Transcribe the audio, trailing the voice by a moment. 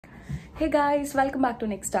Hey guys, welcome back to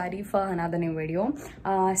Nikks diary for another new video.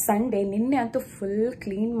 Sunday ನಿನ್ನೆ ಅಂತೂ full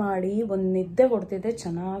clean ಮಾಡಿ ಒಂದು ನಿದ್ದೆ ಹೊಡ್ತಿದ್ದೆ,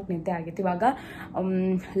 ಚೆನ್ನಾಗಿ ನಿದ್ದೆ ಆಗಿತ್ತು. ಇವಾಗ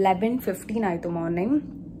 11:15 ಆಯಿತು ಮಾರ್ನಿಂಗ್.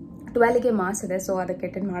 12ಗೆ ಮಾಸ್ ಇದೆ, ಸೊ ಅದಕ್ಕೆ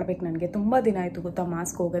ಅಟೆಂಡ್ ಮಾಡ್ಬೇಕು. ನನಗೆ ತುಂಬ ದಿನ ಆಯಿತು ಗೊತ್ತಾ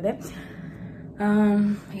ಮಾಸ್ಕ್ ಹೋಗೋದೆ.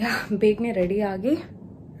 ಬೇಗನೆ ರೆಡಿಯಾಗಿ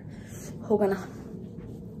ಹೋಗೋಣ.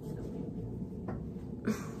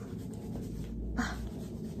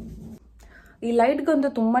 ಈ ಲೈಟ್ಗಂತೂ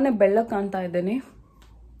ತುಂಬಾ ಬೆಳ್ಳಗೆ ಕಾಣ್ತಾ ಇದ್ದೇನೆ,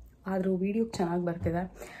 ಆದರೂ ವಿಡಿಯೋಗೆ ಚೆನ್ನಾಗಿ ಬರ್ತಿದೆ.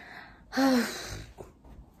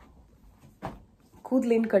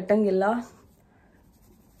 ಕೂದಲೇನು ಕಟ್ಟಂಗಿಲ್ಲ.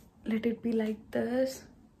 Let it be like this.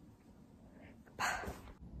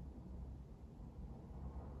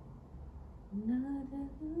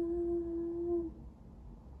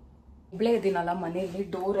 ಒಬ್ಬಳೇ ಇದ್ದೀನಲ್ಲ ಮನೆಯಲ್ಲಿ,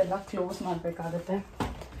 ಡೋರ್ ಎಲ್ಲ ಕ್ಲೋಸ್ ಮಾಡಬೇಕಾಗತ್ತೆ,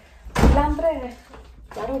 ಇಲ್ಲಾಂದರೆ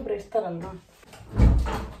ಯಾರೋ ಒಬ್ರು ಇರ್ತಾರಲ್ವ.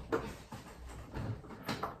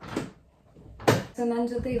 ಸೊ ನನ್ನ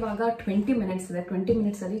ಜೊತೆ ಇವಾಗ 20 ಮಿನಿಟ್ಸ್ ಇದೆ. 20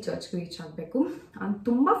 ಮಿನಿಟ್ಸಲ್ಲಿ ಚರ್ಚ್ಗೆ ರೀಚ್ ಆಗಬೇಕು. ಅದು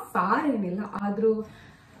ತುಂಬ ಫಾರ್ ಏನಿಲ್ಲ, ಆದರೂ.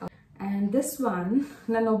 ಆ್ಯಂಡ್ ದಿಸ್ ಒನ್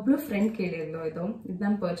ನನ್ನೊಬ್ಳು ಫ್ರೆಂಡ್ ಕೇಳಿದ್ಲು, ಇದು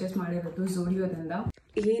ನಾನು ಪರ್ಚೇಸ್ ಮಾಡಿರೋದು ಝೂಡಿಯೋದಿಂದ.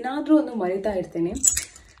 ಏನಾದರೂ ಒಂದು ಮರಿತಾ ಇರ್ತೀನಿ.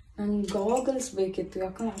 ನಂಗೆ ಗಾಗಲ್ಸ್ ಬೇಕಿತ್ತು,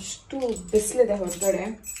 ಯಾಕಂದ್ರೆ ಅಷ್ಟು ಬಿಸಿಲಿದೆ ಹೊರಗಡೆ.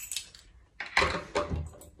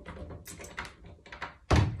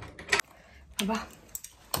 ಅಬ್ಬಾ,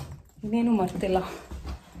 ಇನ್ನೇನು ಮರ್ತಿಲ್ಲ.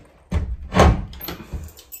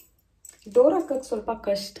 ಡೋರ್ ಹಾಕೋಕ್ಕೆ ಸ್ವಲ್ಪ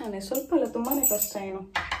ಕಷ್ಟನೇ, ಸ್ವಲ್ಪ ಅಲ್ಲ ತುಂಬಾ ಕಷ್ಟ. ಏನು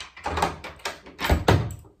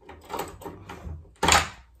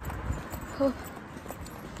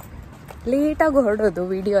ಲೇಟಾಗಿ ಹೊರಡೋದು,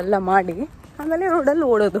 ವಿಡಿಯೋ ಎಲ್ಲ ಮಾಡಿ ಆಮೇಲೆ ರೋಡಲ್ಲಿ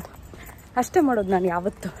ಓಡೋದು, ಅಷ್ಟೇ ಮಾಡೋದು ನಾನು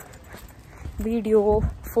ಯಾವತ್ತು. ವಿಡಿಯೋ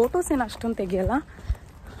ಫೋಟೋಸ್ ಏನು ಅಷ್ಟೊಂದು ತೆಗಿಯಲ್ಲ,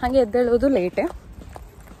 ಹಾಗೆ ಎದ್ದೇಳೋದು ಲೇಟೇ.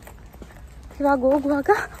 ಇವಾಗ ಹೋಗುವಾಗ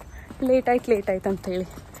ಲೇಟ್ ಆಯ್ತು ಅಂತೇಳಿ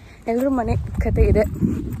ಎಲ್ಲರೂ ಮನೆ ಕತೆ ಇದೆ.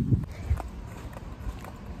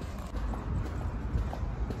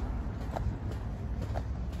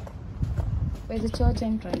 Where's the church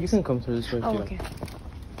entrance? You can come through this way. Oh, okay.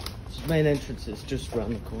 The main entrance is just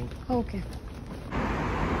round the corner. Okay.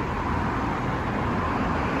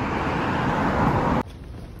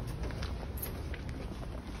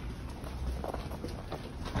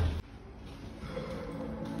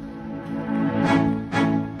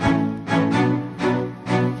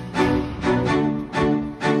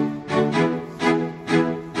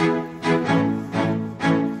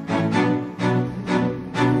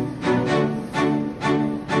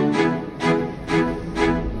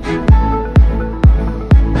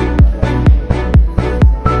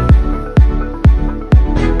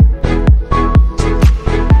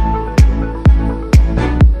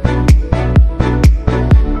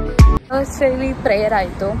 Daily prayer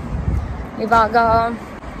ಆಯಿತು. ಇವಾಗ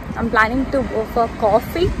I am planning to go for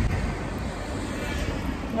coffee.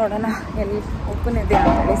 ನೋಡೋಣ ಎಲ್ಲಿ ಓಪನ್ ಇದೆ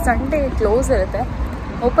ಅಂತೇಳಿ. Sunday close ಇರುತ್ತೆ,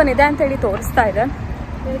 open ಇದೆ ಅಂತೇಳಿ ತೋರಿಸ್ತಾ ಇದೆ.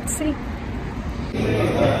 Let's see.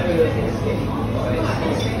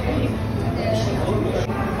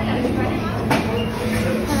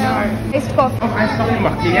 ಎಷ್ಟು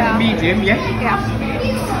coffee? Medium, yeah.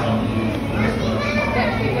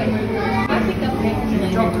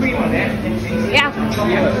 Chocolate cream on it? Yeah.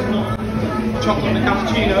 Chocolate and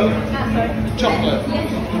cappuccino. Chocolate.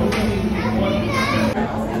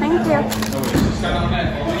 Thank you.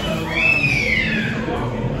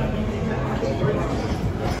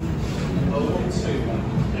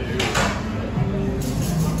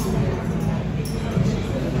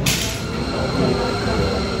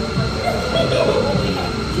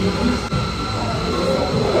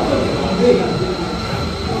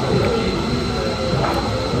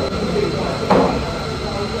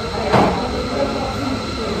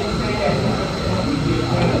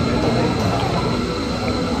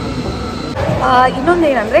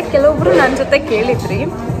 ಇನ್ನೊಂದೇನಂದರೆ, ಕೆಲವೊಬ್ರು ನನ್ನ ಜೊತೆ ಕೇಳಿದ್ರಿ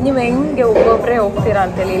ನೀವು ಹೆಂಗೆ ಒಬ್ಬೊಬ್ಬರೇ ಹೋಗ್ತೀರಾ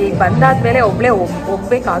ಅಂತೇಳಿ. ಇಲ್ಲಿ ಬಂದಾದ್ಮೇಲೆ ಒಬ್ಬಳೇ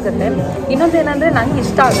ಹೋಗ್ಬೇಕಾಗತ್ತೆ. ಇನ್ನೊಂದೇನಂದರೆ ನಂಗೆ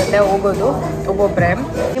ಇಷ್ಟ ಆಗುತ್ತೆ ಹೋಗೋದು ಒಬ್ಬೊಬ್ಬರೇ.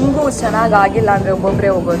 ನಿಮಗೂ ಚೆನ್ನಾಗಿಲ್ಲ ಅಂದರೆ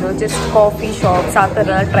ಒಬ್ಬೊಬ್ಬರೇ ಹೋಗೋದು. ಜಸ್ಟ್ ಕಾಫಿ ಶಾಪ್ಸ್ ಆ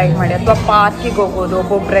ಥರ ಟ್ರೈ ಮಾಡಿ, ಅಥವಾ ಪಾರ್ಕಿಗೆ ಹೋಗೋದು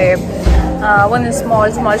ಒಬ್ಬೊಬ್ಬರೇ, ಒಂದು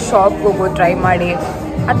ಸ್ಮಾಲ್ ಶಾಪ್ಗೆ ಹೋಗೋದು ಟ್ರೈ ಮಾಡಿ.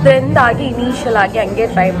 ಅದರಿಂದಾಗಿ ಇನಿಷಿಯಲ್ ಆಗಿ ಹಂಗೆ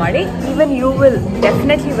ಟ್ರೈ ಮಾಡಿ. Even you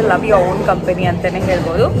definitely will love your own company ಅಂತಲೇ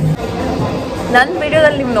ಹೇಳ್ಬೋದು. ನನ್ನ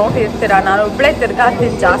ವಿಡಿಯೋದಲ್ಲಿ ನೀವು ನೋಡಿರ್ತೀರ, ನಾನು ಒಬ್ಬಳೇ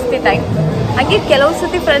ತಿರ್ಗಾಡ್ತೀನಿ ಜಾಸ್ತಿ ಟೈಮ್. ಹಾಗೆ ಕೆಲವು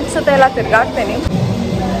ಸತಿ ಫ್ರೆಂಡ್ಸ್ ಜೊತೆ ಎಲ್ಲ ತಿರ್ಗಾಡ್ತೀನಿ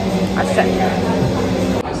ಅಷ್ಟೇ.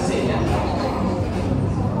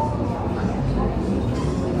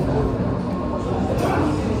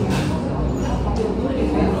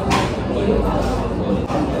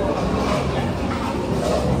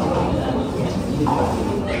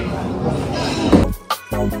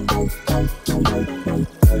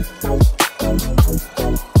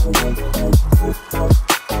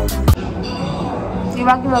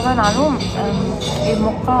 ಇವಾಗ ನಾನು ಈ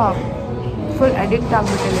ಮುಖ ಫುಲ್ ಅಡಿಕ್ಟ್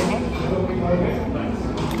ಆಗಿಬಿಟ್ಟಿದ್ದೀನಿ.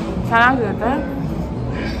 ಚೆನ್ನಾಗಿರುತ್ತೆ.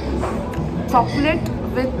 ಚಾಕ್ಲೇಟ್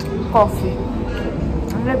ವಿತ್ ಕಾಫಿ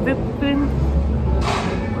ಅಂದರೆ whip cream.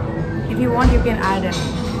 If you want you can add it.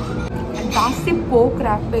 ಜಾಸ್ತಿ ಪೋಕ್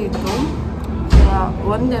ರ್ಯಾಪೇ ಇತ್ತು.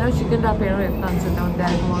 ಒಂದೇನೋ ಚಿಕನ್ ರ್ಯಾಪ್ ಏನೋ ಇತ್ತು ಅನ್ಸುತ್ತೆ, ಒಂದು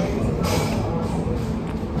 2-3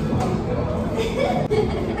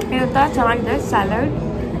 ಇರುತ್ತಾ. ಚೆನ್ನಾಗಿದೆ. ಸ್ಯಾಲಡ್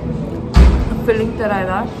ಫಿಲ್ಲಿಂಗ್ ಥರ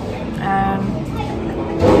ಇದೆ. ಆ್ಯಂಡ್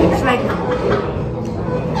ಇಟ್ಸ್ ಲೈಕ್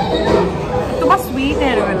ತುಂಬ ಸ್ವೀಟ್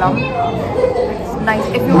ಇರೋಲ್ಲ. Nice.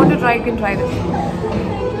 If you want to try you can try this.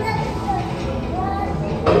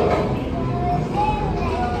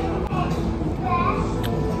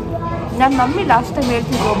 ನಾನು ಮಮ್ಮಿ ಲಾಸ್ಟ್ ಟೈಮ್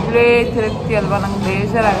ಹೇಳ್ತಿದ್ದೆ ಒಬ್ಬಳೇ ತಿರುಗ್ತಿ ಅಲ್ವಾ, ನಂಗೆ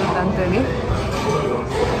ಬೇಜಾರಾಗುತ್ತೆ ಅಂತೇಳಿ.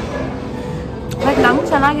 ಬಟ್ ನಂಗೆ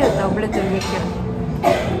ಚೆನ್ನಾಗಿರುತ್ತೆ ಒಬ್ಬಳೇ ತಿರುಗಕ್ಕೆ.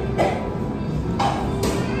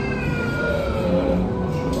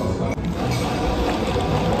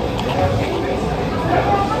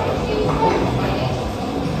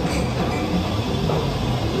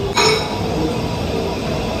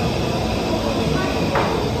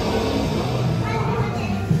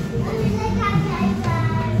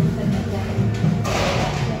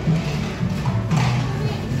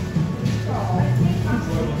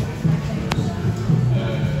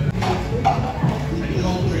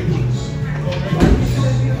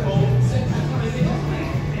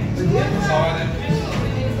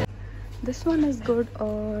 This one is good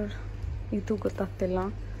R ಇದು ಗೊತ್ತಾಗ್ತಿಲ್ಲ.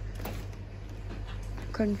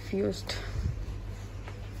 ಕನ್ಫ್ಯೂಸ್ಡ್.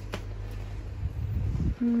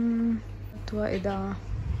 ಅಥವಾ ಇದಾ?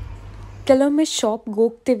 ಕೆಲವೊಮ್ಮೆ ಶಾಪ್ಗೆ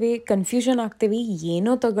ಹೋಗ್ತೀವಿ, ಕನ್ಫ್ಯೂಷನ್ ಆಗ್ತೀವಿ,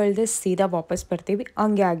 ಏನೋ ತಗೊಳ್ದೆ ಸೀದಾ ವಾಪಸ್ ಬರ್ತೀವಿ,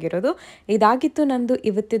 ಹಂಗೆ ಆಗಿರೋದು. ಇದಾಗಿತ್ತು ನಂದು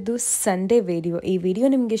ಇವತ್ತಿದ್ದು ಸಂಡೇ ವಿಡಿಯೋ. ಈ ವಿಡಿಯೋ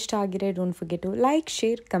ನಿಮ್ಗೆ ಇಷ್ಟ ಆಗಿರೋ don't forget to like,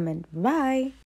 share, comment. Bye.